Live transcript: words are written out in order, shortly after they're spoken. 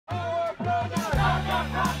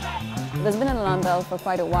There's been an alarm bell for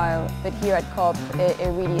quite a while, but here at COP, it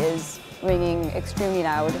really is ringing extremely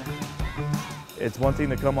loud. It's one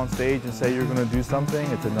thing to come on stage and say you're going to do something,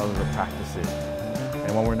 it's another to practice it.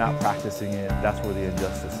 And when we're not practicing it, that's where the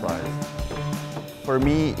injustice lies. For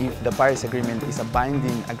me, if the Paris Agreement is a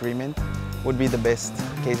binding agreement, would be the best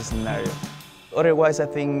case scenario. Otherwise, I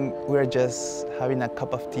think we're just having a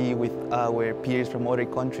cup of tea with our peers from other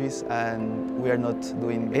countries, and we are not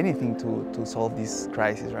doing anything to solve this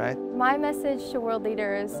crisis, right? My message to world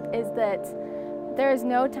leaders is that there is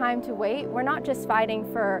no time to wait. We're not just fighting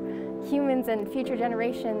for humans and future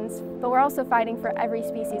generations, but we're also fighting for every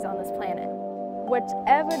species on this planet.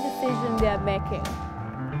 Whatever decision they are making,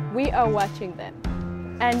 we are watching them.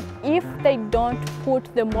 And if they don't put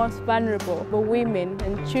the most vulnerable, the women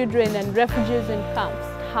and children and refugees in camps,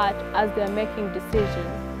 heart as they're making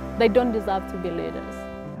decisions, they don't deserve to be leaders.